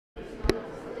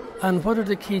And what are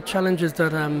the key challenges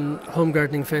that home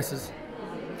gardening faces?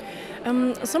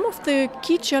 Some of the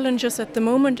key challenges at the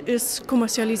moment is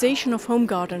commercialization of home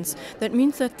gardens. That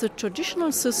means that the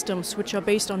traditional systems, which are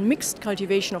based on mixed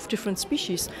cultivation of different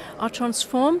species, are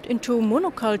transformed into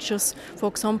monocultures, for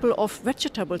example, of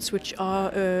vegetables, which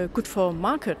are good for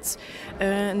markets.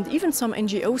 And even some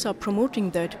NGOs are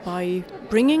promoting that by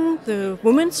bringing the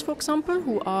women, for example,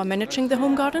 who are managing the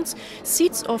home gardens,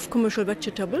 seeds of commercial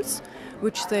vegetables,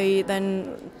 which they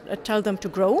then tell them to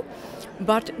grow.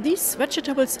 But these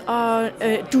vegetables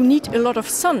do need a lot of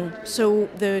sun, so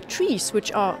the trees,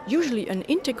 which are usually an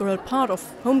integral part of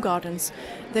home gardens,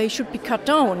 they should be cut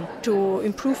down to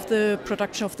improve the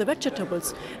production of the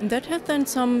vegetables. And that had then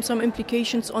some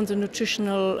implications on the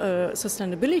nutritional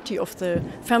sustainability of the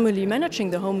family managing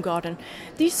the home garden.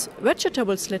 These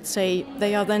vegetables, let's say,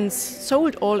 they are then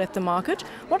sold all at the market.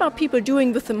 What are people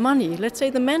doing with the money? Let's say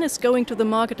the man is going to the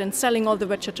market and selling all the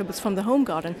vegetables from the home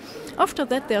garden. After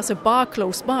that, there's a bar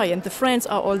close by and the friends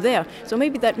are all there. So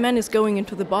maybe that man is going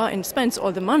into the bar and spends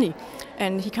all the money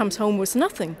and he comes home with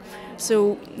nothing.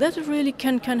 So that really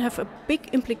can have a big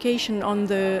implication on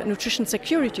the nutrition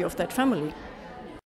security of that family.